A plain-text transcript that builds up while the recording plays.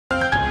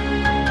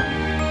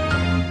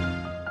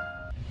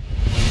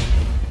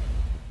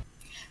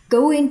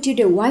Going to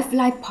the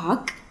wildlife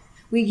park,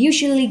 we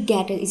usually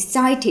get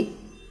excited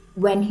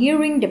when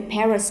hearing the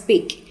parrot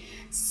speak.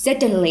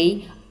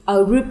 Suddenly,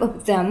 a group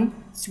of them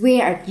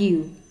swear at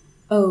you.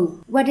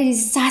 Oh, what a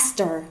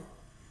disaster!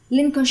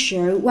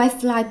 Lincolnshire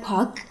Wildlife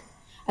Park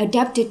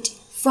adopted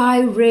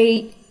 5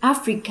 rare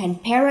African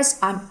parrots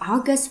on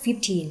August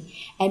 15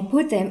 and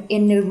put them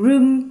in a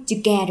room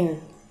together.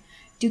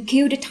 To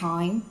kill the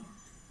time,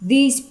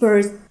 these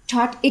birds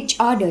taught each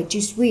other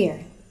to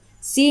swear.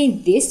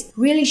 Seeing this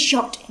really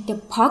shocked the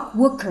park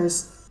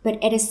workers,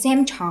 but at the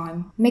same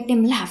time made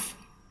them laugh.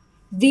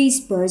 These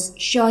birds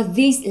show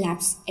these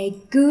laughs a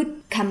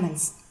good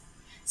comments,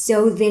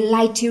 so they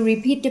like to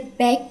repeat the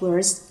bad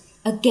words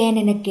again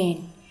and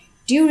again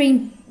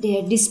during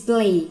their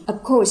display.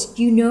 Of course,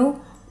 you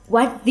know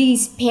what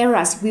these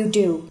parrots will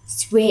do: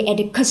 swear at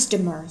the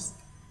customers.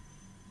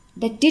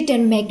 That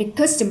didn't make the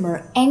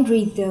customer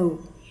angry though.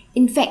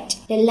 In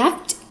fact, they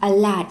laughed a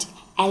lot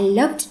and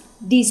loved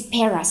these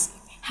parrots.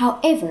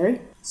 However,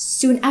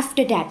 soon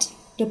after that,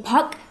 the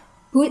park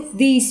put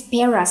these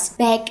parrots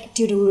back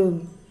to the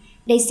room.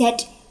 They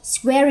said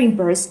swearing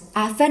birds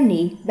are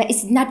funny, but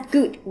it's not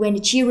good when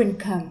the children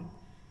come.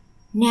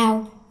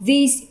 Now,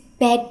 these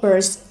bad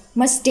birds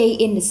must stay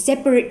in the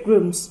separate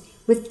rooms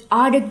with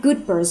other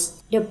good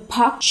birds. The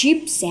park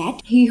chief said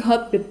he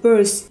hoped the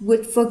birds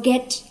would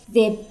forget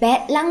their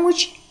bad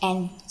language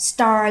and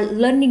start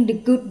learning the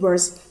good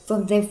words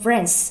from their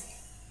friends.